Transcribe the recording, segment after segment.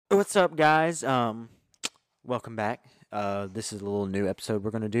What's up, guys? Welcome back. This is a little new episode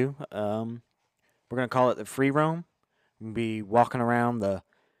we're gonna do. We're gonna call it the free roam. We'll be walking around the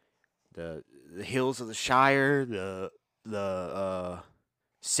hills of the Shire, the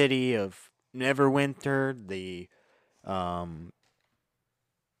city of Neverwinter, um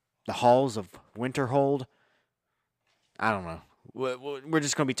the halls of Winterhold. I don't know. We're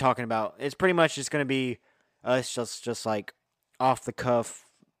just gonna be talking about. It's pretty much just gonna be us just like off the cuff,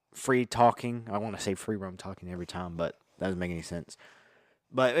 free talking. I want to say free roam talking every time, but that doesn't make any sense.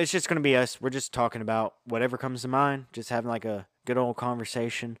 But it's just gonna be us. We're just talking about whatever comes to mind. Just having like a good old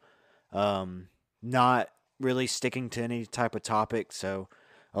conversation. Not really sticking to any type of topic. So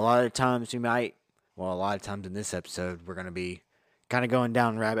a lot of times a lot of times in this episode, we're gonna be kind of going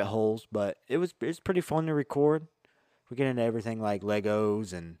down rabbit holes. But it's pretty fun to record. We get into everything like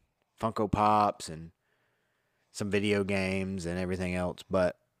Legos and Funko Pops and some video games and everything else.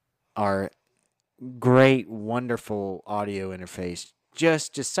 But our great, wonderful audio interface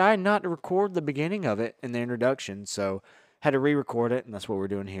just decided not to record the beginning of it in the introduction. So had to re-record it, and that's what we're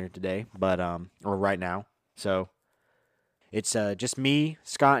doing here today. But or right now. So it's just me,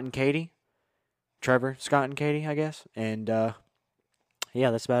 Scott, and Katie. Trevor, Scott, and Katie, I guess. And yeah,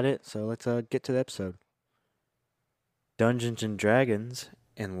 that's about it. So let's get to the episode. Dungeons and Dragons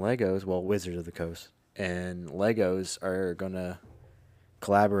and Legos, well, Wizards of the Coast and Legos are gonna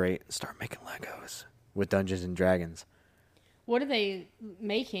collaborate and start making Legos with Dungeons and Dragons. What are they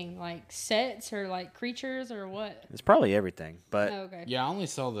making? Like sets or like creatures or what? It's probably everything, but Oh, okay. Yeah, I only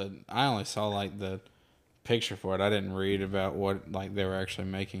saw like the picture for it. I didn't read about what like they were actually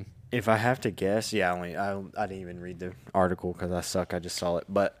making. if I have to guess, yeah, I didn't even read the article because I suck. I just saw it,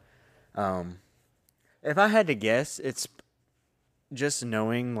 but if I had to guess, it's just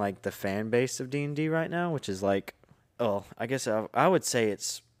knowing like the fan base of D&D right now, which is like, oh, I guess I would say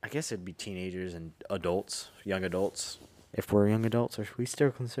I guess it'd be teenagers and adults, young adults. If we're young adults, are we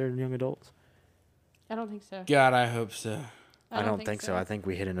still considered young adults? I don't think so. God, I hope so. I don't think so. I think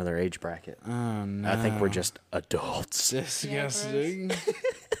we hit another age bracket. Oh no! I think we're just adults. disgusting.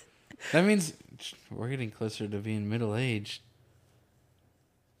 That means we're getting closer to being middle aged.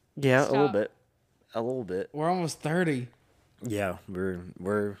 Yeah, Stop. a little bit. A little bit. We're almost 30. Yeah,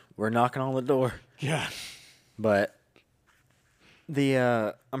 we're knocking on the door. God. But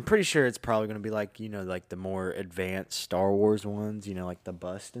I'm pretty sure it's probably going to be like, like the more advanced Star Wars ones, like the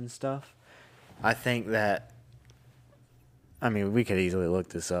bust and stuff. I think that, I mean, we could easily look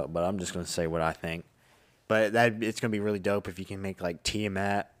this up, but I'm just going to say what I think. But it's going to be really dope if you can make like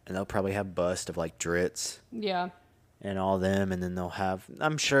Tiamat, and they'll probably have bust of like Dritz Yeah. and all them, and then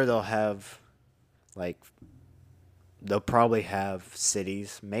I'm sure they'll have like, they'll probably have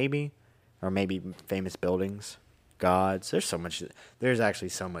cities, maybe, or maybe famous buildings. Gods. There's actually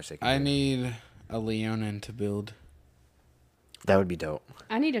so much they can I do. need a Leonin to build. That would be dope.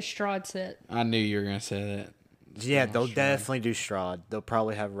 I need a Strahd set. I knew you were gonna say that. Yeah, Oh, they'll Strahd. definitely do Strahd. They'll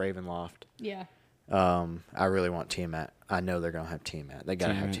probably have Ravenloft. Yeah. I really want Tiamat. I know they're gonna have Tiamat. They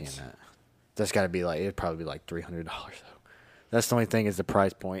gotta have Tiamats. Tiamat. That's gotta be like, it'd probably be like $300 though. That's the only thing is the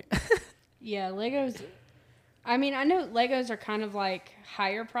price point. Yeah, Legos. I mean, I know Legos are kind of like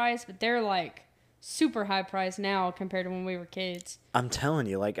higher price, but they're like super high price now compared to when we were kids. I'm telling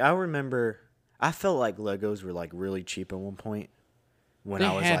you, like I felt like Legos were like really cheap at one point when They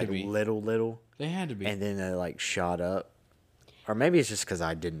I was had like to be. little, They had to be. and then they like shot up. Or maybe it's just because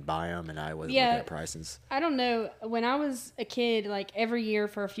I didn't buy them and I wasn't Yeah. looking at prices. I don't know. When I was a kid, like every year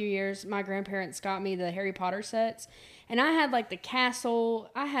for a few years, my grandparents got me the Harry Potter sets. And I had like the castle,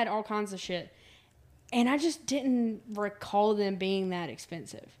 I had all kinds of shit. And I just didn't recall them being that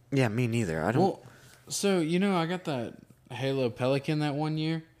expensive. Yeah, me neither. I don't. Well, so I got that Halo Pelican that one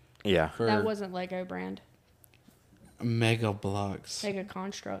year Yeah. for That wasn't Lego brand. Mega Blocks. Lego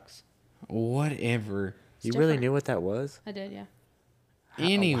Constructs. Whatever. You It's really different. knew what that was? I did, yeah.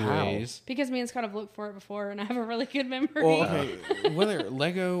 Anyways. Because me and Scott have looked for it before, and I have a really good memory. Well, okay, whether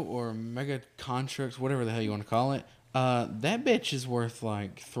Lego or Mega Constructs, whatever the hell you want to call it, that bitch is worth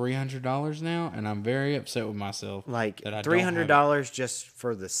like $300 now, and I'm very upset with myself. Like that I don't $300 just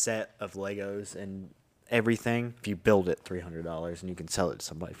for the set of Legos and everything. If you build it, $300, and you can sell it to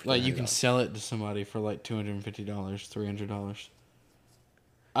somebody for Like you can $300. sell it to somebody for like $250, $300.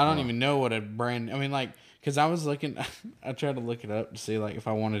 I don't even know what a brand. I mean, like, because I was looking, I tried to look it up to see like if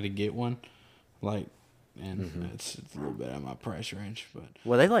I wanted to get one, like, and it's a little bit out of my price range, but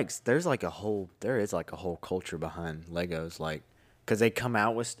Well, there is like a whole culture behind Legos, like, because they come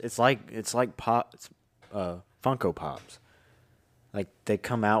out with it's like Funko Pops, like they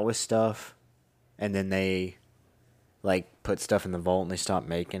come out with stuff, and then they like put stuff in the vault and they stopped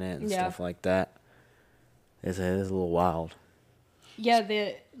making it and Yeah. stuff like that. It is a little wild. Yeah,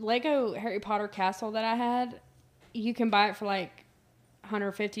 the Lego Harry Potter castle that I had, you can buy it for like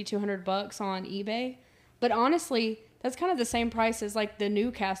 $150, $200 on eBay. But honestly, that's kind of the same price as like the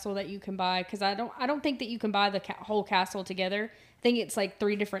new castle that you can buy, because I don't think that you can buy the whole castle together. I think it's like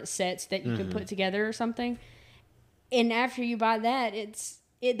 3 different sets that you can put together or something. And after you buy that,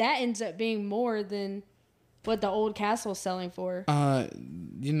 that ends up being more than what the old castle's selling for.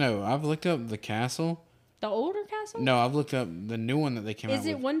 I've looked up the castle. The older castle? No, I've looked up the new one that they came out Is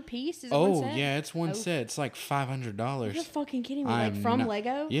it with. one piece? Is it one set? Yeah, it's one set. It's like $500. You're fucking kidding me. I'm Like from not-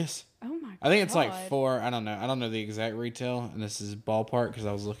 Lego? Yes. Oh my god. I think it's like 4. I don't know. I don't know the exact retail, and this is ballpark because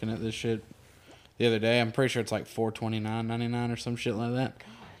I was looking at this shit the other day. I'm pretty sure it's like $429.99 or some shit like that. God.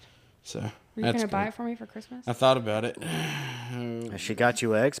 So Are you that's gonna buy good. it for me for Christmas? I thought about it. She got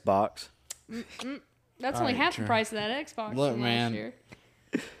you an Xbox. That's All only right, half sure. the price of that Xbox. Look, from man. Last year.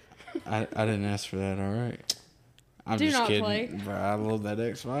 I didn't ask for that. All right. I'm Do just not kidding. play. Bro, I love that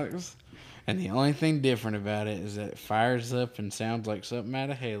Xbox. And the only thing different about it is that it fires up and sounds like something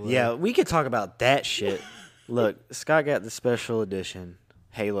out of Halo. Yeah, we could talk about that shit. Look, Scott got the special edition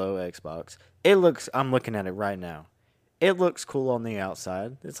Halo Xbox. I'm looking at it right now. It looks cool on the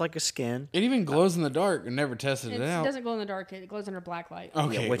outside. It's like a skin. It even glows in the dark. I never tested it It out. doesn't glow in the dark. It glows under black light.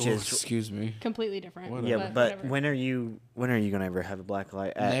 Okay, which is- excuse me. Completely different. Whatever. Yeah, but whatever. when are you gonna ever have a black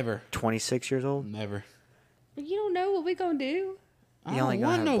light? At Never. 26 years old? Never. You don't know what we gonna do. I You only don't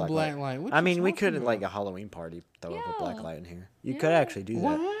gonna want have no a black light. What I you mean, we talking could about? like a Halloween party throw up a black Yeah. light in here. You could Yeah. actually do that.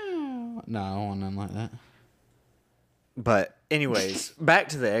 Wow. No, I don't want nothing like that. But anyways, back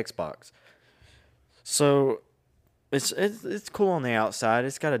to the Xbox. So it's cool on the outside.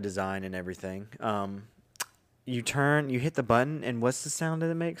 It's got a design and everything. You hit the button, and what's the sound that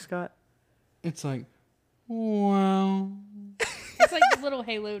it makes, Scott? It's like, wow. It's like the little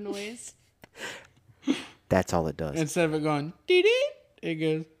Halo noise. That's all it does. Instead of it going, dee dee, it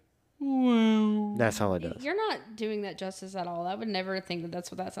goes, wow. That's all it does. You're not doing that justice at all. I would never think that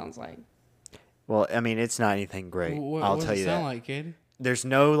that's what that sounds like. Well, I mean, it's not anything great. I'll what tell does you it sound that. like, Katie? There's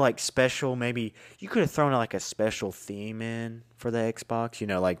no like special. Maybe you could have thrown like a special theme in for the Xbox.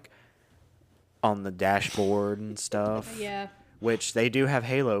 Like on the dashboard and stuff. Yeah. Which they do have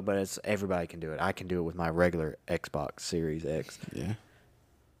Halo, but everybody can do it. I can do it with my regular Xbox Series X. Yeah.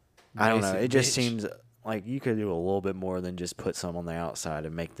 I don't know. Basic It just bitch. seems like you could do a little bit more than just put some on the outside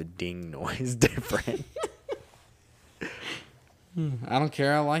and make the ding noise different. I don't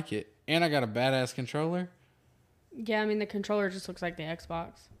care. I like it. And I got a badass controller. Yeah, I mean the controller just looks like the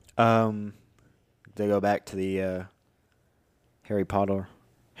Xbox. They go back to the Harry Potter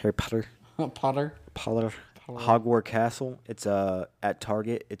Potter. Hogwarts Castle. It's at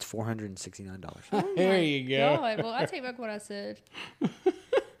Target. It's $469. There you go. God, well, I take back what I said.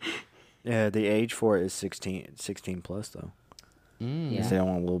 Yeah, the age for it is 16 plus though. Yeah. They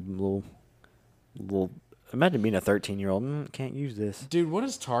don't want a little. Imagine being a 13-year-old. Can't use this. Dude, what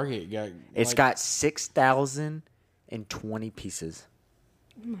does Target got? It's got 6,020 pieces.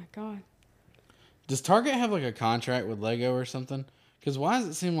 Oh my god. Does Target have like a contract with Lego or something? Because why does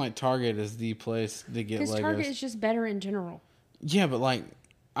it seem like Target is the place to get Because Legos? Target is just better in general. Yeah, but like,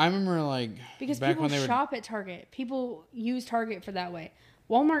 I remember like Because back people when they were. shop at Target. People use Target for that way.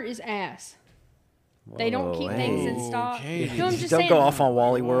 Walmart is ass. They don't keep things in stock. Okay. No, I'm just Don't saying, go off on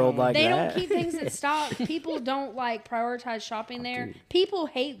Wally World like they that. don't keep things in stock. People don't like prioritize shopping there. People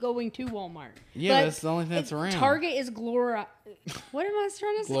hate going to Walmart. Yeah, But that's the only thing that's around. Target is What am I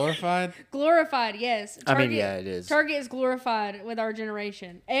trying to say? Glorified. Glorified, yes. I mean, yeah, it is. Target is glorified with our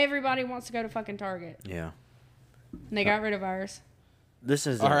generation. Everybody wants to go to fucking Target. Yeah. And they got rid of ours. This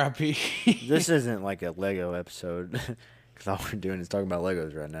isn't. R.I.P. This isn't like a Lego episode. Because all we're doing is talking about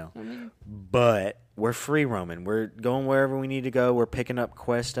Legos right now. But we're free roaming. We're going wherever we need to go. We're picking up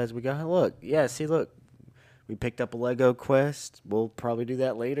quests as we go. Look. We picked up a Lego quest. We'll probably do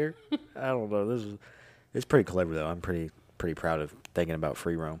that later. I don't know. It's pretty clever though. I'm pretty proud of thinking about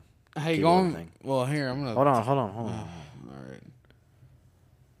free roam. Hey, Keyboard going. thing. Well, here I'm gonna. Hold on. All right.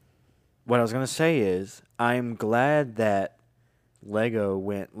 What I was gonna say is I'm glad that Lego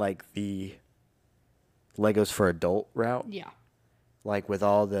went like the Legos for adult route. Yeah. Like with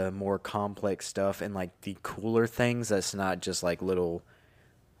all the more complex stuff and like the cooler things that's not just like little,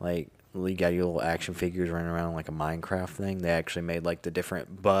 like you got your little action figures running around like a Minecraft thing. They actually made like the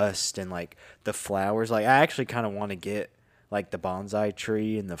different busts and like the flowers. Like I actually kind of want to get like the bonsai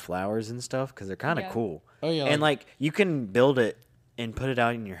tree and the flowers and stuff because they're kind of Yeah. cool. Oh, yeah, and like you can build it and put it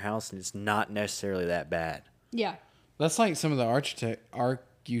out in your house and it's not necessarily that bad. Yeah. That's like some of the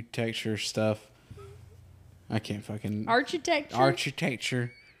architecture stuff. I can't fucking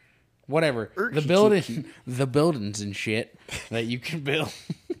Architecture. whatever. The buildings and shit that you can build,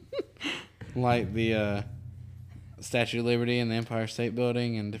 like the Statue of Liberty and the Empire State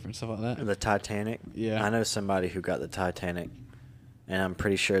Building and different stuff like that. The Titanic. Yeah. I know somebody who got the Titanic, and I'm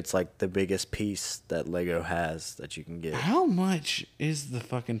pretty sure it's like the biggest piece that Lego has that you can get. How much is the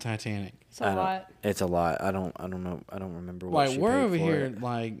fucking Titanic? It's a lot. It's a lot. I don't know. I don't remember what Like she we're paid over for here it.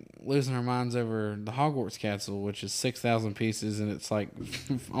 like losing our minds over the Hogwarts Castle, which is 6,000 pieces, and it's like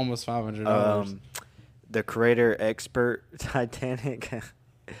almost $500. The creator expert Titanic.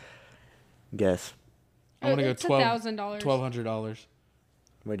 Guess. I'm gonna go It's $1,200. $1,000. $1,200.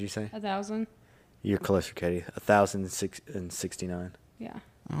 What'd you say? 1,000. You're closer, Katie. 1,069. Yeah.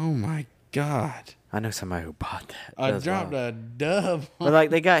 Oh my god! I know somebody who bought that. I That's dropped wild. a dub. But like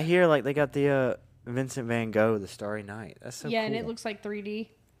they got here, like they got the Vincent Van Gogh, The Starry Night. That's so yeah, cool. and it looks like 3D.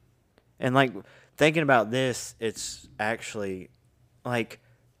 And like thinking about this, it's actually like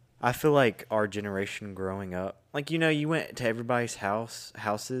I feel like our generation growing up, like you went to everybody's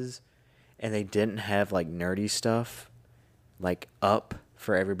houses, and they didn't have like nerdy stuff, like up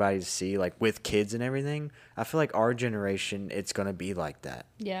for everybody to see, like with kids and everything. I feel like our generation, it's gonna be like that.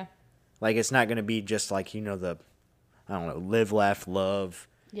 Yeah. Like it's not gonna be just like the, I don't know, live, laugh, love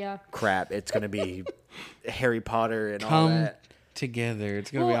Yeah. crap. It's gonna be Harry Potter and all Come that. together.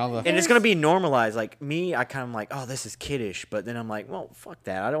 It's gonna be Well, all the. And it's gonna be normalized. Like me, I kind of like, oh, this is kiddish, but then I'm like, well, fuck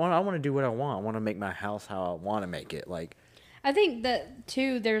that. I don't want. I want to do what I want. I want to make my house how I want to make it. Like, I think that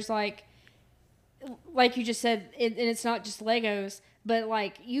too. There's like you just said, and it's not just Legos, but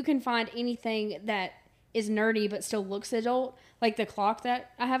like you can find anything that is nerdy but still looks adult. Like the clock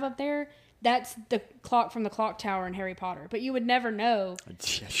that I have up there, that's the clock from the clock tower in Harry Potter. But you would never know.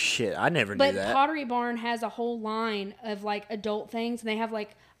 shit, I never knew But that. Pottery Barn has a whole line of like adult things, and they have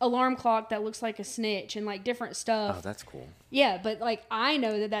like alarm clock that looks like a snitch and like different stuff. Oh, that's cool. Yeah, but like I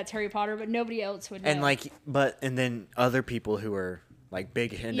know that that's Harry Potter, but nobody else would know. And like, and then other people who are like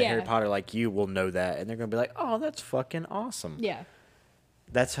big into Yeah. Harry Potter, like you, will know that, and they're gonna be like, oh, that's fucking awesome. yeah.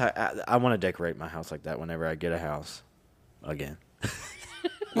 That's how I want to decorate my house like that whenever I get a house again.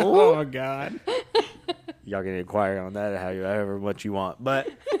 oh my god! Y'all can inquire on that however much you want, but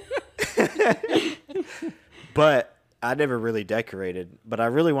but I never really decorated. But I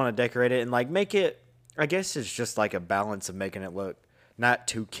really want to decorate it and like make it. I guess it's just like a balance of making it look not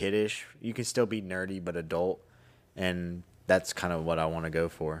too kiddish. You can still be nerdy but adult, and that's kind of what I want to go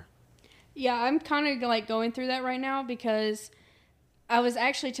for. Yeah, I'm kind of like going through that right now because I was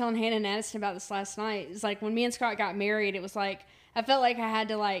actually telling Hannah and Addison about this last night. It's like when me and Scott got married, it was like I felt like I had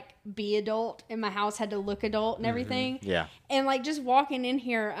to like be adult and my house had to look adult and everything. Yeah. And like just walking in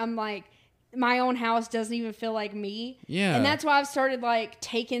here, I'm like, my own house doesn't even feel like me. Yeah. And that's why I've started like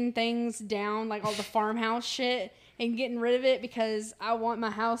taking things down, like all the farmhouse shit and getting rid of it because I want my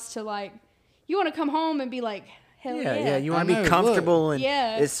house to like, you want to come home and be like, hell yeah. Yeah, you want I to know, be comfortable and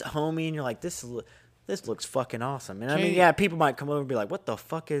Yeah. it's homey, and you're like, this looks fucking awesome. And I mean, Katie- yeah, people might come over and be like, what the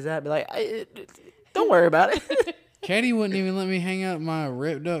fuck is that? Be like, don't worry about it. Katie wouldn't even let me hang up my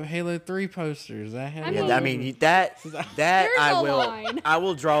ripped up Halo 3 posters. I had. I to mean- Yeah, I mean that There's I a will. line. I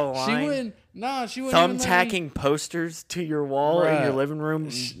will draw a She line. wouldn't. No, she wouldn't. even let me- Thumbtacking posters to your wall in your Bruh. living room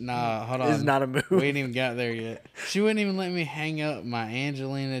Nah, hold on. is not a move. We ain't even got there yet. She wouldn't even let me hang up my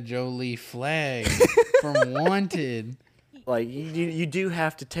Angelina Jolie flag from Wanted. Like you do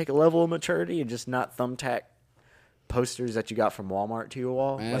have to take a level of maturity and just not thumbtack posters that you got from Walmart to your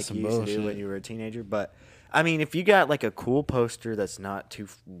wall Man, that's like you some used to do when bullshit. you were a teenager. But I mean, if you got like a cool poster that's not too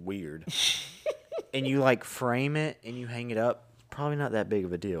weird, and you like frame it and you hang it up, probably not that big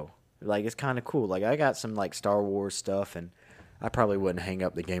of a deal. Like it's kind of cool. Like I got some like Star Wars stuff, and I probably wouldn't hang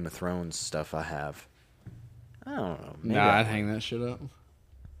up the Game of Thrones stuff I have. I don't know. Maybe Nah, I I'd would. hang that shit up.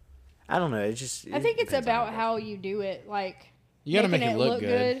 I don't know. It's just. I think it's depends on about how you do it. Like, You gotta make making it look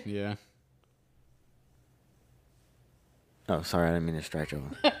good. Yeah. Oh, sorry, I didn't mean to distract you.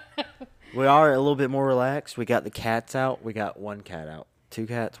 We are a little bit more relaxed. We got the cats out. We got one cat out. Two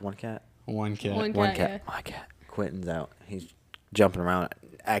cats, one cat. One cat. One Cat, cat. My cat. Quentin's out. He's jumping around,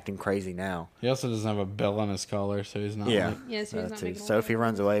 acting crazy now. He also doesn't have a bell on his collar, so he's not. Yeah. Like, Yeah, so he's not too. making a So lot if he of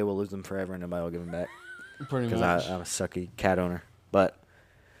runs away, we'll lose him forever, and nobody will give him back. pretty Because much. I'm a sucky cat owner. But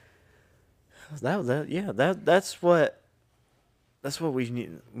that's what we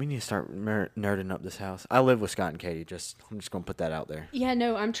need. We need to start nerding up this house. I live with Scott and Katie. I'm just gonna put that out there. Yeah,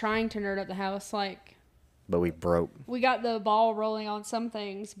 no, I'm trying to nerd up the house. Like, But we broke. we got the ball rolling on some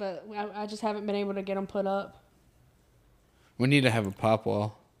things, but I just haven't been able to get them put up. We need to have a pop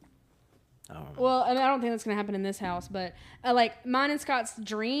wall. I don't know. Well, I mean, I don't think that's going to happen in this house, but like mine and Scott's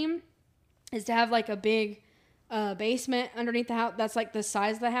dream is to have like a big basement underneath the house that's like the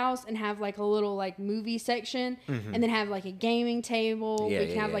size of the house, and have like a little like movie section, and then have like a gaming table. Yeah, We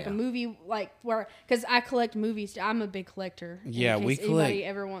can yeah, have like yeah. a movie like where, because I collect movies. I'm a big collector. Yeah, in we case anybody collect-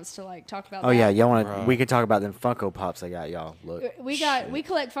 ever wants to like talk about. Oh that. yeah, y'all want to? Bruh. We could talk about them Funko Pops I got y'all. Look, We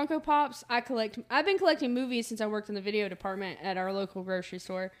collect Funko Pops. I've been collecting movies since I worked in the video department at our local grocery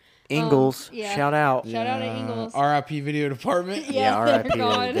store. Ingalls, yeah. shout out. Shout out to Ingalls. R.I.P. Video Department. Yeah, R.I.P. they're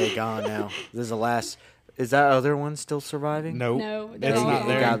gone. They're gone now. This is the last. Is that other one still surviving? Nope. No, they're it's all not gone.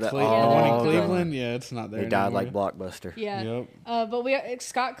 there. Got In that Cleveland. all The one in gone. Cleveland, yeah, it's not there. They died anymore. like Blockbuster. Yeah. Yep. But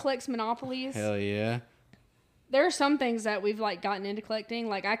Scott collects Monopolies. Hell yeah. There are some things that we've like gotten into collecting.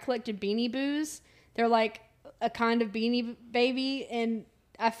 Like I collected Beanie Boos. They're like a kind of Beanie Baby, and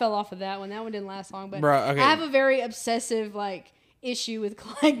I fell off of that one. That one didn't last long, but Bruh, okay. I have a very obsessive like issue with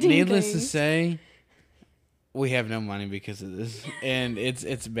collecting. Needless things. to say, we have no money because of this, and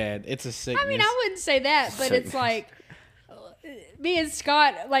it's bad. It's a sickness. I mean, I wouldn't say that, but it's like me and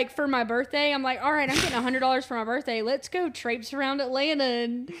Scott, like for my birthday, I'm like, all right, I'm getting $100 for my birthday. Let's go traipse around Atlanta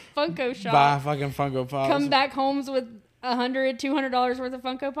and Funko shop. buy fucking Funko Pops. Come back homes with $200 worth of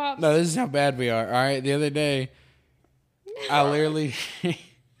Funko Pops. No, this is how bad we are. All right, the other day, I literally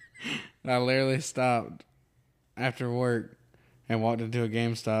stopped after work and walked into a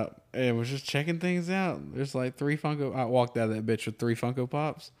GameStop and was just checking things out. There's like 3 Funko. I walked out of that bitch with 3 Funko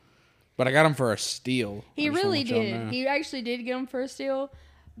Pops, but I got them for a steal. He I just really want y'all to did. know. He actually did get them for a steal.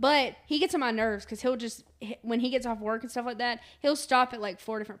 But he gets on my nerves because he'll just, when he gets off work and stuff like that, he'll stop at like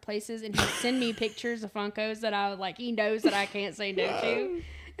 4 different places and he'll send me pictures of Funkos that I like. He knows that I can't say no to.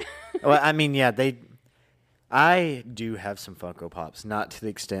 Well, I mean, yeah, I do have some Funko Pops, not to the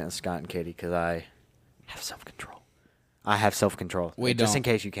extent of Scott and Katie, because I have self-control. I have self-control. We Just don't. in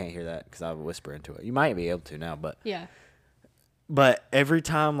case you can't hear that, because I will whisper into it. You might be able to now, but Yeah. every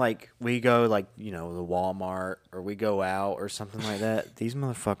time like we go like the Walmart or we go out or something like that, these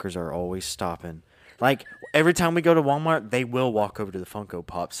motherfuckers are always stopping. Like every time we go to Walmart, they will walk over to the Funko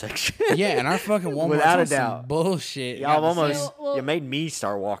Pop section. Yeah, and our fucking Walmart's Without a on some doubt. bullshit. Y'all Got the almost same- Well, you made me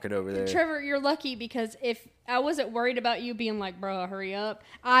start walking over there. Trevor, you're lucky because if I wasn't worried about you being like, bro, hurry up,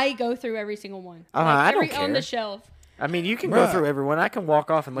 I go through every single one. I don't every on care. the shelf. I mean, you can go Bruh. through everyone. I can walk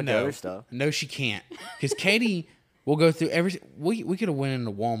off and look at other stuff. No, she can't. Because Katie will go through every. We could have went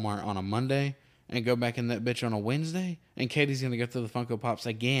into Walmart on a Monday and go back in that bitch on a Wednesday, and Katie's gonna go through the Funko Pops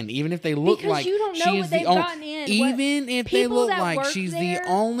again, even if they look Because like you don't know she what is the they've only. gotten in. Even if they people look that like work she's there- the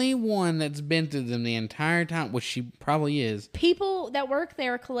only one that's been through them the entire time, which she probably is. People that work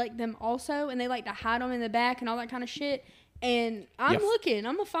there collect them also, and they like to hide them in the back and all that kind of shit. And I'm Yeah. looking.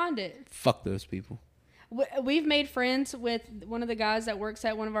 I'm gonna find it. Fuck those people. We've made friends with one of the guys that works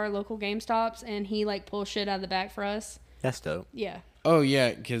at one of our local GameStops, and he like pulls shit out of the back for us. That's dope. Yeah, Oh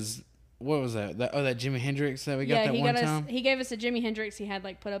yeah, because what was that? That Jimi Hendrix that we got yeah. that He one got us. time. He gave us a Jimi Hendrix. He had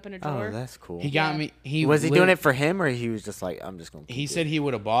like put up in a drawer. Oh, that's cool. He got Yeah. me. He Was he doing it for him, or he was just like, I'm just gonna? He keep said it? he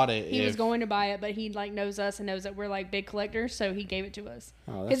would have bought it. He was if- going to buy it, but he like knows us and knows that we're like big collectors, so he gave it to us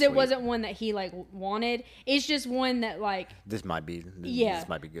Oh, that's because it sweet. wasn't one that he like wanted. It's just one that like This might be. yeah, This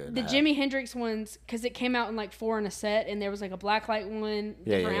might be good. The to have. Jimi Hendrix ones, because it came out in like 4 in a set, and there was like a blacklight one,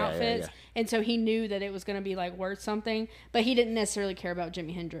 Yeah, different yeah, outfits, yeah. and so he knew that it was going to be like worth something, but he didn't necessarily care about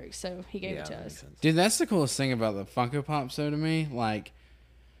Jimi Hendrix, so he gave Yeah, it to that makes us. sense. Dude, that's the coolest thing about the Funko Pops, though, to me. Like,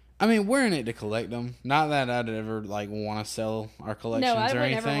 I mean, we're in it to collect them. Not that I'd ever like want to sell our collections I or would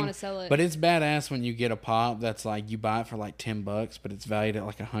anything. never wanna sell it. But it's badass when you get a pop that's like you buy it for like $10, but it's valued at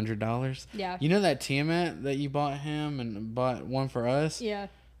like $100. Yeah. You know that Tiamat that you bought him and bought one for us? Yeah,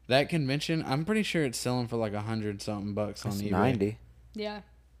 That convention, I'm pretty sure it's selling for like $100 something bucks on That's eBay. 90. yeah.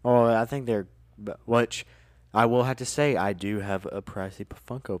 Oh, I think they're. Which I will have to say, I do have a pricey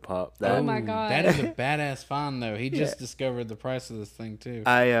Funko Pop. That, Oh my God. That is a badass find though. He just discovered the price of this thing too.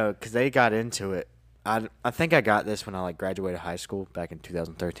 because they got into it. I think I got this when I like graduated high school back in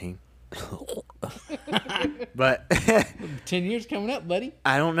 2013. But 10 years coming up, buddy.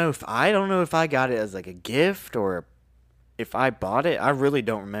 I don't know if I got it as like a gift or if I bought it. I really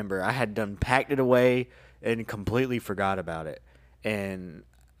don't remember. I had done packed it away and completely forgot about it. And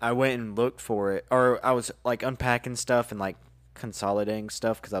I went and looked for it, or I was like unpacking stuff and like consolidating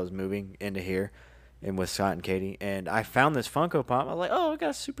stuff because I was moving into here and with Scott and Katie, and I found this Funko Pop. I was like, "Oh, I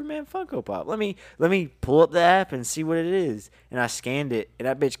got a Superman Funko Pop. Let me pull up the app and see what it is." And I scanned it, and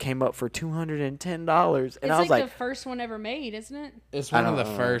that bitch came up for $210. And It's I was like like, the first one ever made, isn't it? It's I one of the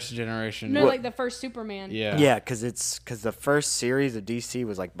don't know. first generation. No, like the first Superman. yeah. "Yeah, because the first series of DC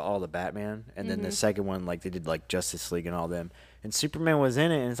was like all the Batman, and then the second one like they did like Justice League and all them, and Superman was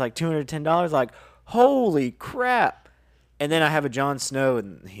in it, and it's like $210. Like, holy crap! And then I have a Jon Snow,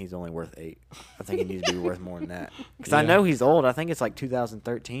 and he's only worth 8. I think he needs to be worth more than that. Because I Yeah. know he's old. I think it's like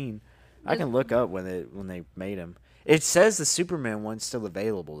 2013. I can look up when they made him. It says the Superman one's still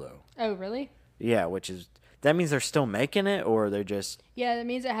available though. Oh, really? Yeah, that means they're still making it, or they're just Yeah, that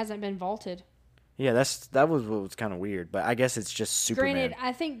means it hasn't been vaulted. yeah. That was what was kind of weird, but I guess it's just Superman. Granted,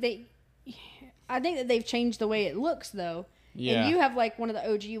 I think that they've changed the way it looks though. Yeah. And you have like one of the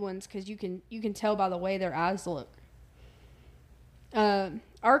OG ones because you can tell by the way their eyes look.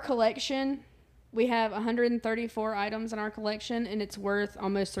 Our collection, we have 134 items in our collection, and it's worth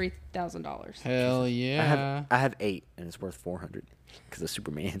almost $3,000. Hell yeah. I have 8, and it's worth 400 because of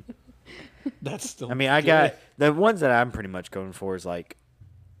Superman. That's still. I mean, I good. got the ones that I'm pretty much going for is like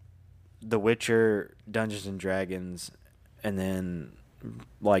The Witcher, Dungeons and Dragons, and then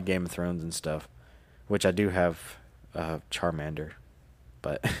like Game of Thrones and stuff, which I do have Charmander,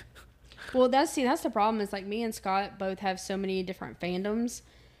 but Well, that's the problem is like me and Scott both have so many different fandoms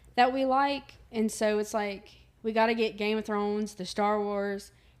that we like, and so it's like we got to get Game of Thrones, the Star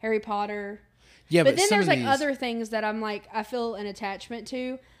Wars, Harry Potter. Yeah, But then some there's of like these- other things that I'm like I feel an attachment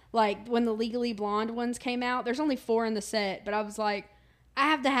to. Like when the Legally Blonde ones came out, there's only 4 in the set, but I was like, I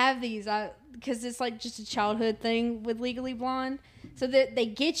have to have these because it's like just a childhood thing with Legally Blonde. So that they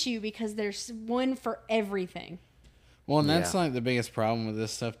get you because there's one for everything. Well, and that's Yeah. like the biggest problem with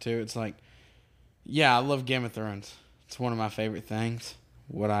this stuff too. It's like, yeah, I love Game of Thrones. It's one of my favorite things.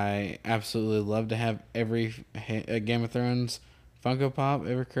 Would I absolutely love to have every Game of Thrones Funko Pop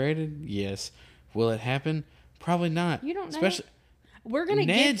ever created? Yes. Will it happen? Probably not. You don't know. Especially, We're gonna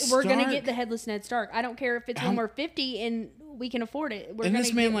Ned we're gonna Stark. get the headless Ned Stark. I don't care if it's How- when we're 50 and we can afford it. We're and gonna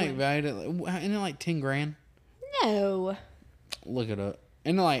this man get like one. valued it. Isn't it like 10 grand? No. Look it up.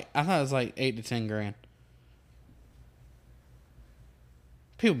 And like I thought it was like 8 to 10 grand.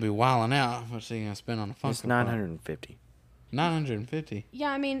 People be wilding out. How much they gonna spend on a Funko it's Pop? 950. 950.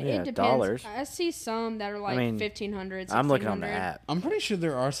 Yeah, I mean Yeah, it depends. dollars. I see some that are like mean, 1,500. I'm looking on the 1,600. app. I'm pretty sure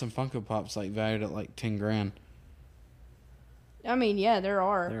there are some Funko Pops like valued at like 10 grand. I mean, yeah, there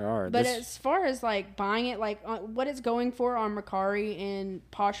are. There are. But This- as far as like buying it, like what it's going for on Mercari and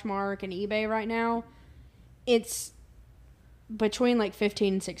Poshmark and eBay right now, it's between like $1,500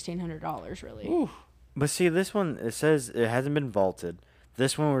 and $1,600 really. Ooh. But see, this one, it says it hasn't been vaulted.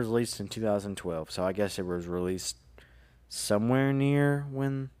 This one was released in 2012, so I guess it was released somewhere near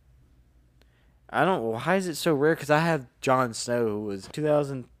when. I don't. Why is it so rare? Because I have Jon Snow, who was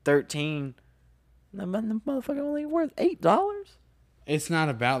 2013. The motherfucker only worth $8. It's not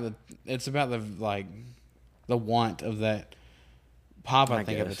about the. It's about the like, the want of that pop. I I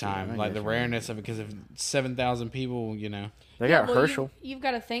think at the guess, yeah, time, I like the guess you're right. rareness of it, because if 7,000 people, you know. They Yeah, got well, Herschel. You've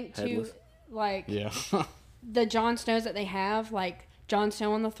got to think too, Headless. like Yeah. the Jon Snows that they have, like Jon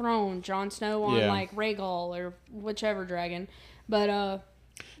Snow on the throne, Jon Snow on Yeah. like Rhaegal or whichever dragon. But Have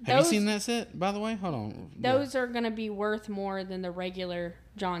those, you seen that set? By the way, hold on. Those are gonna be worth more than the regular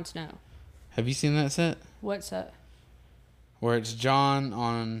Jon Snow. Have you seen that set What's that? where it's John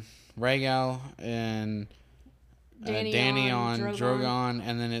on Rhaegal and Danny on Drogon,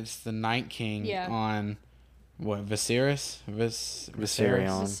 and then it's the Night King Yeah. on what Viserys? Viserion.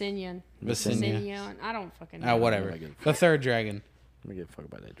 Viserion. Viserion. Viserion. I don't fucking know. Oh, whatever. The third dragon Let me get a fuck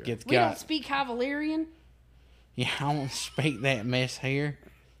about that. Dragon. gets We don't got. speak High Valyrian. Yeah, I won't speak that mess here.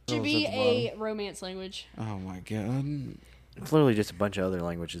 Should be a romance language. Oh my god. It's literally just a bunch of other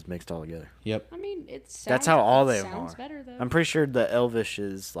languages mixed all together. Yep. I mean, it sounds. That's how all it they sounds are. better though. I'm pretty sure the Elvish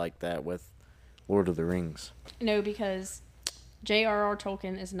is like that with Lord of the Rings. No, because J.R.R.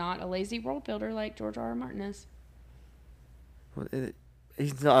 Tolkien is not a lazy world builder like George R.R. Martin is.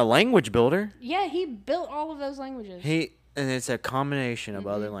 He's not a language builder. Yeah, he built all of those languages. And it's a combination of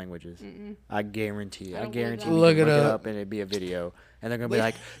other languages. I guarantee. I I don't guarantee. believe You that. can Look it look up. and it'd be a video, and they're gonna be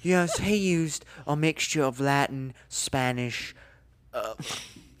like, "Yes, he used a mixture of Latin, Spanish,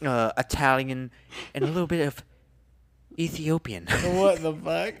 Italian, and a little bit of Ethiopian What the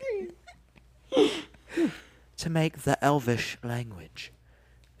fuck? to make the Elvish language.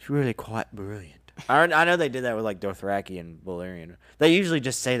 It's really quite brilliant." I know they did that with like Dothraki and Valyrian. They usually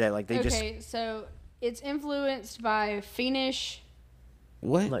just say that like they Okay, so it's influenced by Finnish,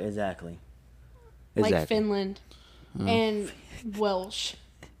 What? just like exactly. like Finland, Oh. and Welsh.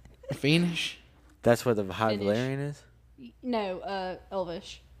 Finnish? That's what the High Finnish. Valyrian is. No,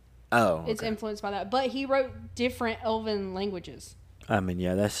 Elvish. Oh, It's okay. influenced by that, but he wrote different Elven languages. I mean,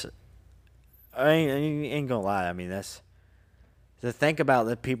 yeah, that's. I ain't gonna lie. I mean, that's. To think about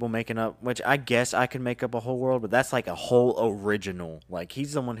the people making up, which I guess I could make up a whole world, but that's like a whole original. Like,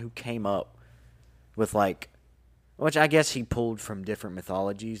 he's the one who came up with, like. Which I guess he pulled from different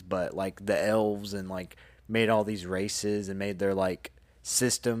mythologies, but, like, the elves and, like, made all these races and made their like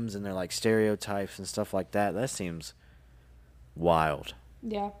systems and their like stereotypes and stuff like that. That seems wild.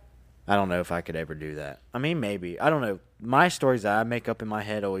 Yeah. I don't know if I could ever do that. I mean, maybe. I don't know. My stories that I make up in my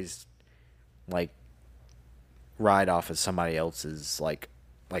head always like ride off of somebody else's like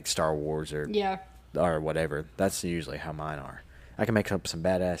Star Wars Yeah. or whatever. That's usually how mine are. I can make up some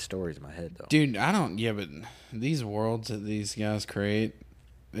badass stories in my head though. Dude, I don't. Yeah, but these worlds that these guys create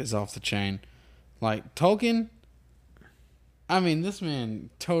is off the chain. Like Tolkien. I mean, this man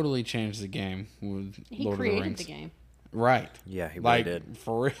totally changed the game with He Lord of the created Rings. the game. Right. Yeah, he really Like did.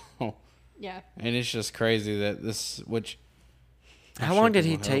 for real. Yeah. And it's just crazy that this, which. I'm How sure long did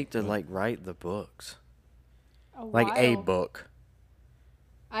he people take help, to but- like write the books? A Like a while. book.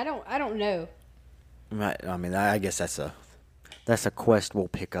 I don't know. I mean, I guess that's a quest we'll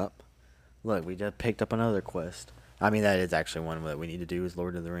pick up. Look, we just picked up another quest. I mean, that is actually one that we need to do is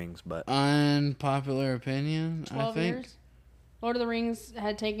Lord of the Rings, but Unpopular opinion, 12 I think. years. Lord of the Rings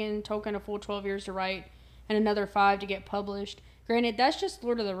had taken Tolkien a full 12 years to write and another 5 to get published. Granted, that's just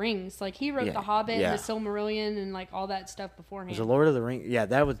Lord of the Rings. Like, he wrote Yeah, The Hobbit yeah. and The Silmarillion and, like, all that stuff beforehand. was it Lord of the Rings? Yeah,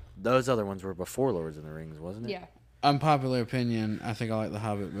 those other ones were before Lords of the Rings, wasn't it? Yeah. Unpopular opinion, I think I like The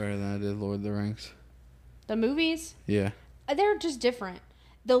Hobbit better than I did Lord of the Rings. The movies, Yeah. they're just different.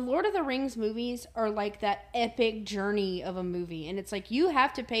 The Lord of the Rings movies are like that epic journey of a movie. And it's like, you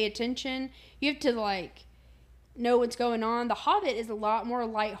have to pay attention. You have to, like, know what's going on. The Hobbit is a lot more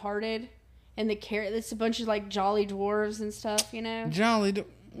lighthearted. And it's a bunch of, like, jolly dwarves and stuff, you know?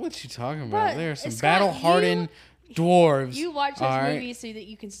 What you talking about? But, There are some Scott, battle-hardened dwarves. You watch those all right? movies so that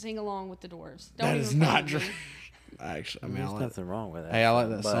you can sing along with the dwarves. Don't That even is play not with true. me. Actually, I mean, There's nothing wrong with that. hey, I like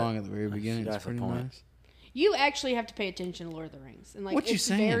that but song at the very beginning. that's It's the pretty point. nice. You actually have to pay attention to Lord of the Rings. And, like, What you it's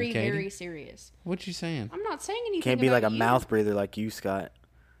saying, very, Katie? very serious. What you saying? I'm not saying anything Can't be like a about you. mouth breather like you, Scott.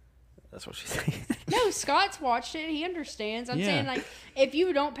 That's what she's saying. No, Scott's watched it. He understands. I'm Yeah. saying, like, if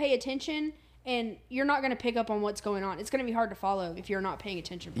you don't pay attention and you're not going to pick up on what's going on, it's going to be hard to follow if you're not paying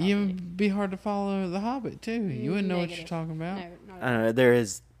attention properly. It'd be hard to follow The Hobbit too. You wouldn't know what you're Negative. talking about. No, not I don't know. There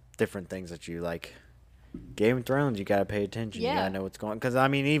is different things that you like. Game of Thrones, you gotta pay attention. Yeah. You gotta know what's going on. Because I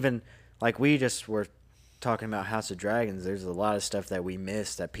mean, even like we just were talking about House of Dragons. There's a lot of stuff that we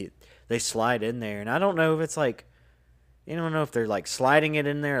missed that they slide in there, and I don't know if it's like, you don't know if they're like sliding it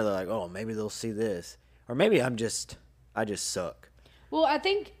in there. Or they're like, oh, maybe they'll see this, or maybe I just suck. Well, I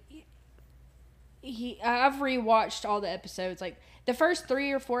think I've rewatched all the episodes. Like, the first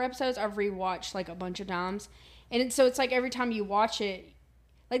 3 or 4 episodes, I've rewatched like a bunch of times, and so it's like every time you watch it,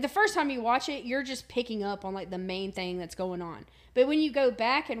 like the first time you watch it, you're just picking up on like the main thing that's going on. But when you go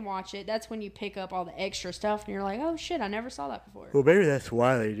back and watch it, that's when you pick up all the extra stuff, and you're like, oh shit, I never saw that before. Well, maybe that's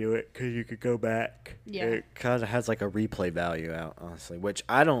why they do it, because you could go back. Yeah. It kind of has like a replay value out, honestly, which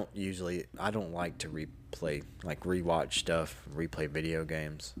I don't like to replay, like rewatch stuff, replay video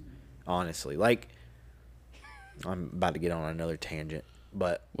games, honestly. Like, I'm about to get on another tangent,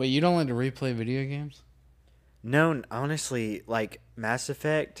 but Wait, you don't like to replay video games? no, honestly, like Mass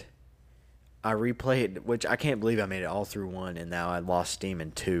Effect, I replayed, which I can't believe I made it all through 1, and now I lost steam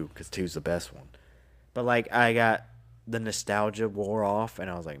in 2, because 2's the best one. But, like, I got the nostalgia wore off,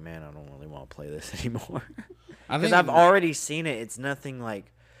 and I was like, man, I don't really want to play this anymore. I Because I've already seen it. It's nothing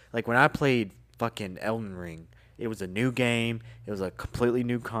like when I played fucking Elden Ring, it was a new game. It was a completely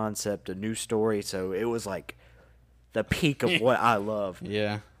new concept, a new story. So it was like the peak of what I love.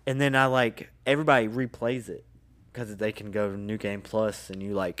 Yeah. And then everybody replays it because they can go to New Game Plus and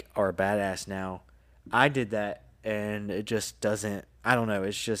you like are a badass now. I did that and it just doesn't, I don't know.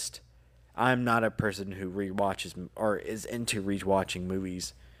 It's just, I'm not a person who rewatches or is into rewatching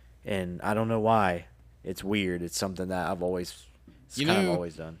movies. And I don't know why. It's weird. It's something that I've always,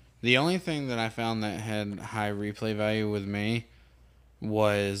 always done. The only thing that I found that had high replay value with me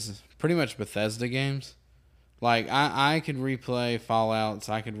was pretty much Bethesda games. Like, I could replay Fallouts.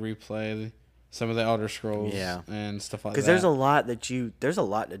 I could replay some of the Elder Scrolls and stuff like that. Because there's a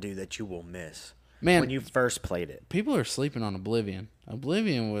lot to do that you will miss. Man, when you first played it. people are sleeping on Oblivion.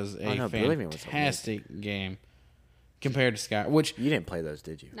 Oblivion was a Oblivion was fantastic game compared to Skyrim. Which You didn't play those,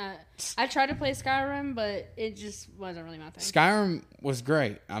 did you? No, I tried to play Skyrim, but it just wasn't really my thing. Skyrim was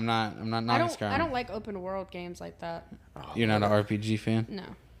great. I'm not knocking Skyrim. I don't like open world games like that. You're not an RPG fan? No.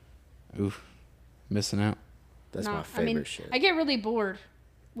 Oof, missing out. That's No, my favorite shit. I get really bored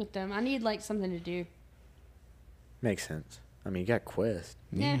with them. I need like something to do. Makes sense. I mean, you got Quest.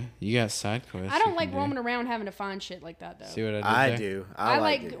 Yeah, you got side quests. I you don't can like do. roaming around having to find shit like that though. See what I did I there? do. I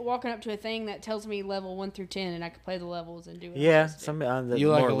like it. walking up to a thing that tells me level 1 through 10, and I can play the levels and do it. Yeah, some You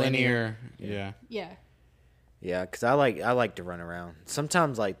like more a linear, yeah. Yeah. Yeah, because I like to run around.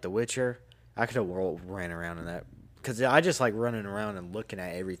 Sometimes like The Witcher, I could have ran around in that because I just like running around and looking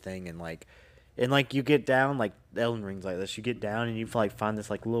at everything and like you get down like Elden Ring's like this. You get down and you like find this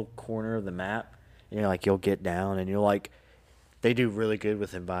like little corner of the map. And you're like you'll get down and you're like, they do really good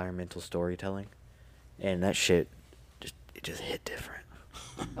with environmental storytelling, and that shit just hit different.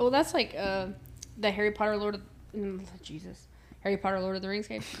 Well, that's like the Harry Potter Harry Potter Lord of the Rings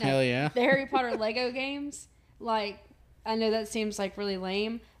game. No, Hell yeah. The Harry Potter Lego games. Like, I know that seems like really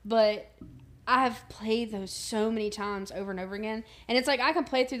lame, but I have played those so many times over and over again. And it's like I can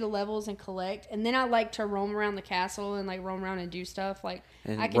play through the levels and collect, and then I like to roam around the castle and like roam around and do stuff. Like,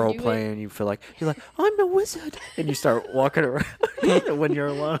 And I can role do play, it. and you feel like you're like I'm a wizard, and you start walking around when you're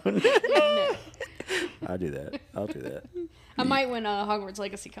alone. No. I'll do that. I might when Hogwarts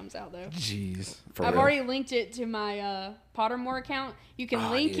Legacy comes out though. Jeez. For I've real. already linked it to my Pottermore account. You can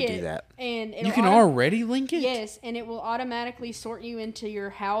Oh, link you do it, that. and it'll You can already link it? Yes, and it will automatically sort you into your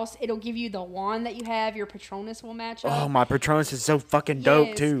house. It'll give you the wand that you have. Your Patronus will match up. Oh, my Patronus is so fucking dope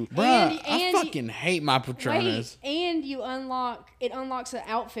Yes. too. Bruh, And I fucking hate my Patronus. Wait, and you unlocks an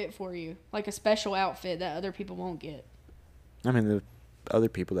outfit for you, like a special outfit that other people won't get. I mean, the other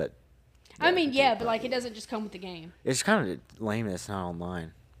people that I mean, yeah, but like it doesn't just come with the game. it's kind of lame that it's not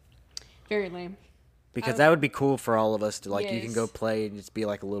online. Very lame. Because that would be cool for all of us to like. You can Yes. go play and just be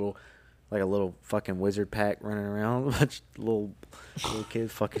like a little fucking wizard pack running around, a bunch of little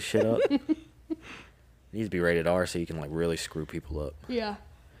kids fucking shit up. It needs to be rated R so you can like really screw people up, Yeah.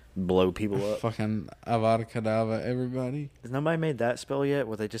 blow people up. Fucking Avada Kedavra, everybody. Has nobody made that spell yet,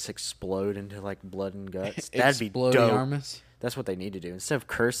 where they just explode into like blood and guts? That'd be Exploding dope. Armus. That's what they need to do instead of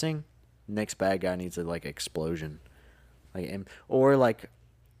cursing. Next bad guy needs a like explosion, or like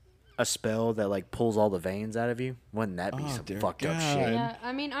a spell that like pulls all the veins out of you. Wouldn't that be Oh, some dear fucked up God. shit? Yeah.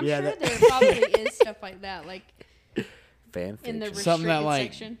 I mean, I'm Yeah, sure that- there probably is stuff like that. Like Fan In the fiction. Something that restricted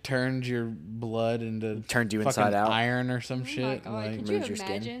like section. turns your blood into Turned you fucking inside out. iron or some oh my shit. god, Like, could you moves your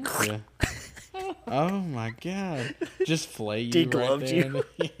skin. imagine? yeah. Oh my god! Just flay you right Degloved there.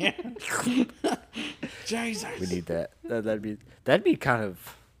 you. Yeah. Jesus. We need that. That'd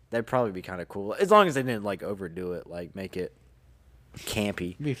probably be kind of cool as long as they didn't like overdo it, like make it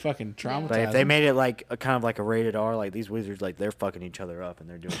campy. Be fucking traumatized. But if they made it like a kind of like a rated R, like these wizards, like they're fucking each other up and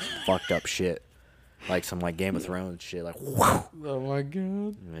they're doing some fucked up shit, like some like Game of Thrones shit, like whoa, Oh my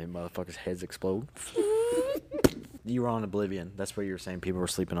god. and motherfuckers' heads explode. You were on Oblivion. That's what you were saying. People were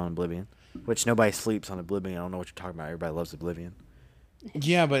sleeping on Oblivion, which nobody sleeps on Oblivion. I don't know what you're talking about. Everybody loves Oblivion.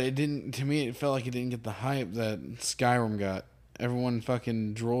 Yeah, but it didn't. To me, it felt like it didn't get the hype that Skyrim got. Everyone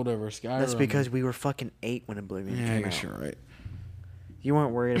fucking drooled over Skyrim. That's because we were fucking 8 when Oblivion Yeah, I came guess out. you're right. You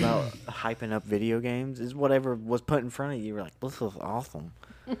weren't worried about hyping up video games. It's whatever was put in front of you. You were like, this is awesome.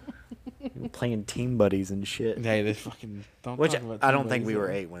 You were playing Team Buddies and shit. Hey, they fucking don't Which talk about I don't Team think we Buddies, were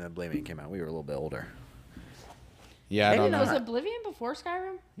though. 8 when Oblivion came out. We were a little bit older. Yeah, I Maybe don't not. know. Was Oblivion before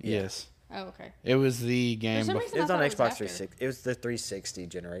Skyrim? Yes, Oh, okay. it was the game. some bef- reason- It was I on thought it was Xbox after. 360. It was the 360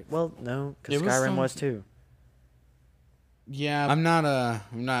 generate. Well, no, because It was Skyrim some- was too. Yeah, I'm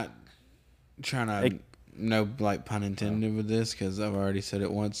not trying to Hey. no like pun intended with this because I've already said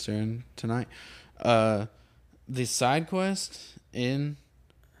it once during tonight. The side quests in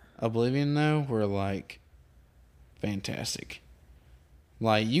Oblivion though were like fantastic.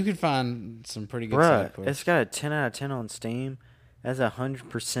 Like you could find some pretty good side Bruh, quests. it's got a 10 out of 10 on Steam. That's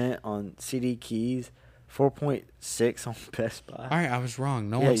 100% on CD Keys. 4.6 on Best Buy. All right, I was wrong.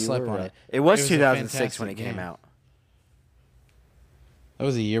 No Yeah, one you slept were on right. it. It was a 2006 when it fantastic came game. out. That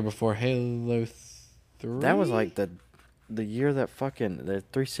was a year before Halo 3. That was like the year that fucking the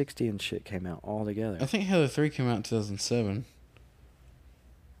 360 and shit came out all together. I think Halo 3 came out in 2007.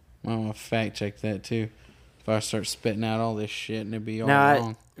 I want to fact check that too. If I start spitting out all this shit and it'd be all Now,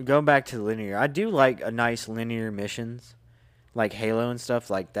 wrong. going back to linear, I do like a nice linear missions, like Halo and stuff.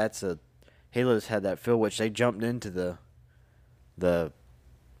 Like Halo's had that feel, which they jumped into the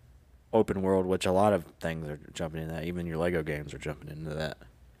open world, which a lot of things are jumping in that. Even your Lego games are jumping into that.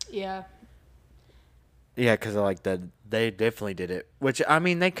 Yeah. Yeah, because like they definitely did it. Which I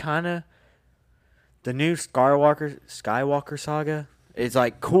mean, they kind of the new Skywalker saga is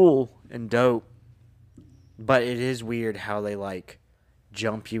like cool and dope, but it is weird how they like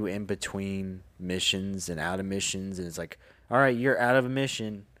jump you in between missions and out of missions, and it's like, all right, you're out of a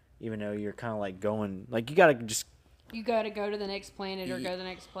mission, even though you're kind of like going like you gotta just You got to go to the next planet or go to the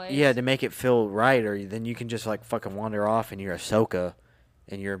next place. yeah to make it feel right, or then you can just like fucking wander off and you're Ahsoka,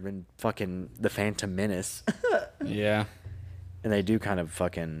 and you're in fucking the Phantom Menace, Yeah. and they do kind of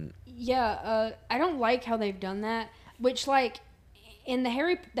fucking. Yeah, I don't like how they've done that. Which, like, in the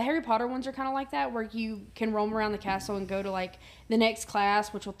Harry Potter ones are kind of like that, where you can roam around the castle and go to like the next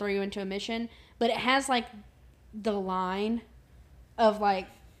class, which will throw you into a mission. But it has like the line of like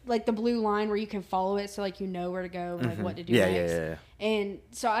the blue line where you can follow it, so like you know where to go and like what to do next. Yeah. And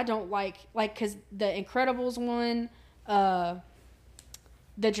so I don't like because the Incredibles one,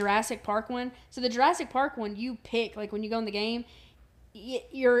 the Jurassic Park one. So the Jurassic Park one, you pick like when you go in the game,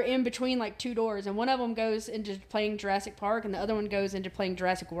 you're in between like two doors, and one of them goes into playing Jurassic Park, and the other one goes into playing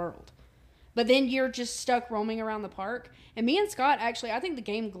Jurassic World. But then you're just stuck roaming around the park. And me and Scott, actually, I think the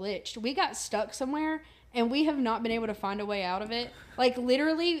game glitched. We got stuck somewhere, and we have not been able to find a way out of it. Like,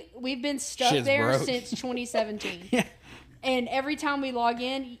 literally, we've been stuck Shit's there broke. since 2017. Yeah. And every time we log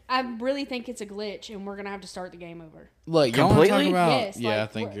in, I really think it's a glitch, and we're going to have to start the game over. Look, y'all want to talk Completely? about? Yes. Yeah, I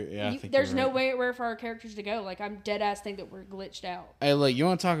like, think. Yeah, I think there's you're no right. way where for our characters to go. Like, I'm dead ass think that we're glitched out. Hey, look, you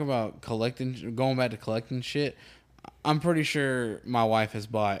want to talk about going back to collecting shit? I'm pretty sure my wife has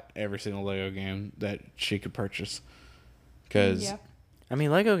bought every single Lego game that she could purchase. Because Yeah. I mean,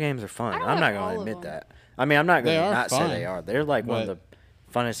 Lego games are fun. I don't I'm not have going all to of admit them. that. I mean, I'm not going They to are not say fun, they are. They're like one of but-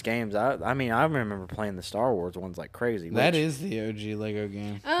 the funnest games. I mean, I remember playing the Star Wars ones like crazy. that which- is the OG Lego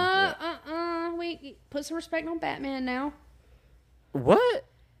game. Wait, put some respect on Batman now. What?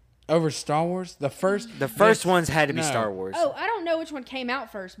 Over Star Wars? The first ones had to be no. Star Wars. Oh, I don't know which one came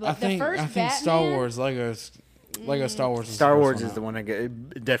out first, but I think the first Batman. Star Wars, Lego Star Wars. Was Star the first Wars one is out. the one I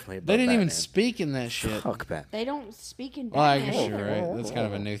get definitely. They didn't even Batman. speak in that shit. Fuck Batman. They don't speak in Well, I Batman. guess you're right. That's kind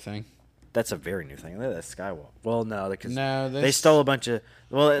of a new thing. That's a very new thing. That's Skywalker. Well, no, because No, they stole a bunch of.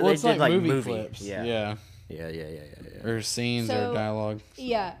 Well, Well, they it's did like like movie clips. Yeah. Yeah. Yeah. Or scenes So- or dialogue.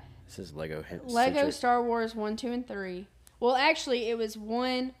 Yeah, This is Lego hit. Lego Star Wars 1, 2, and 3. Well, actually, it was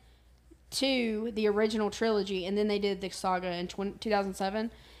 1, 2, the original trilogy, and then they did the saga in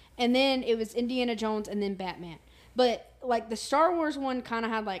 2007, and then it was Indiana Jones, and then Batman. But like the Star Wars one kind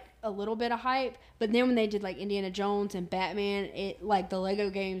of had like a little bit of hype, but then when they did like Indiana Jones and Batman, it like the Lego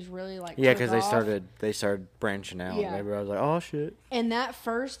games really like Yeah, took because off. they started branching out. Yeah. And everybody was like, "Oh shit!" And that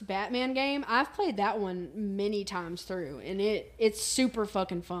first Batman game, I've played that one many times through, and it's super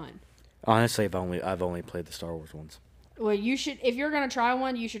fucking fun. Honestly, I've only played the Star Wars ones. Well, you should if you're gonna try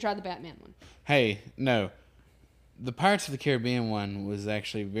one, you should try the Batman one, Hey, no. The Pirates of the Caribbean one was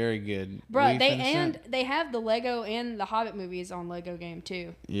actually very good. bro. We They finished it? they have the Lego and the Hobbit movies on Lego game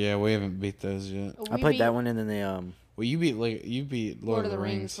too. Yeah, we haven't beat those yet. I We Oh, played beat that one, and then Well, you beat Lord of the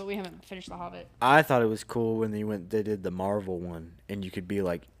Rings. but we haven't finished the Hobbit. I thought it was cool when they did the Marvel one, and you could be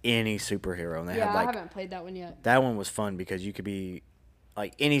like any superhero, and they Yeah, had I like haven't played that one yet. that one was fun because you could be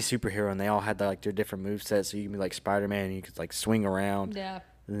like any superhero, and they all had like their different movesets. So you could be like Spider-Man, and you could like swing around, Yeah,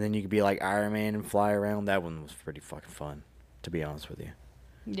 and then you could be like Iron Man and fly around. That one was pretty fucking fun, to be honest with you.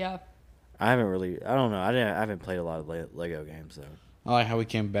 yeah. I don't know. I haven't played a lot of Lego games though. I like how we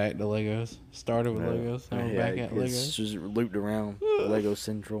came back to Legos. Started with Legos. Now we're back at it's Legos. just looped around Lego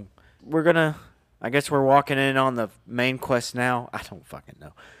Central. I guess we're walking in on the main quest now. I don't fucking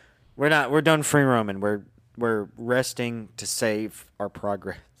know. We're done free roaming. We're resting to save our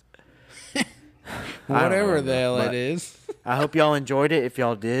progress. I don't Whatever know, the hell but it is. I hope y'all enjoyed it. If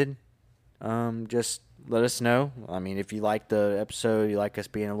y'all did, just let us know. I mean, if you like the episode, you like us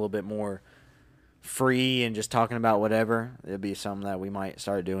being a little bit more free and just talking about whatever, it'd be something that we might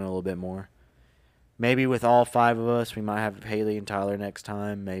start doing a little bit more. Maybe with all 5 of us, we might have Haley and Tyler next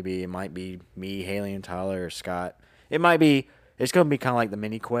time. Maybe it might be me, Haley, and Tyler, or Scott. It's going to be kind of like the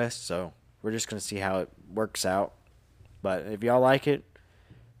mini quest, so we're just going to see how it works out. But if y'all like it,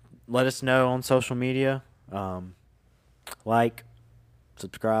 let us know on social media. Like,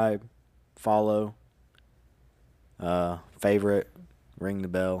 subscribe, follow, favorite, ring the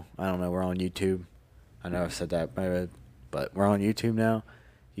bell. I don't know. We're on YouTube. I know I've said that, but we're on YouTube now.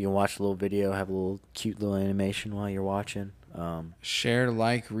 You can watch a little video, have a little cute little animation while you're watching. Share,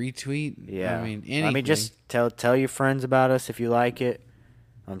 like, retweet. Yeah. I mean, anything. Just tell your friends about us if you like it.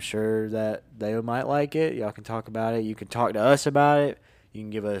 I'm sure that they might like it. Y'all can talk about it. You can talk to us about it. You can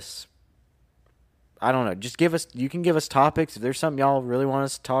give us, I don't know, you can give us topics. If there's something y'all really want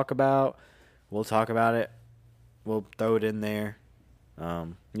us to talk about, we'll talk about it. We'll throw it in there.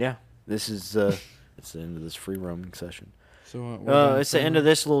 Yeah, this is, it's the end of this free roaming session. So we're It's the end of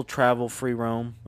this little travel free roam.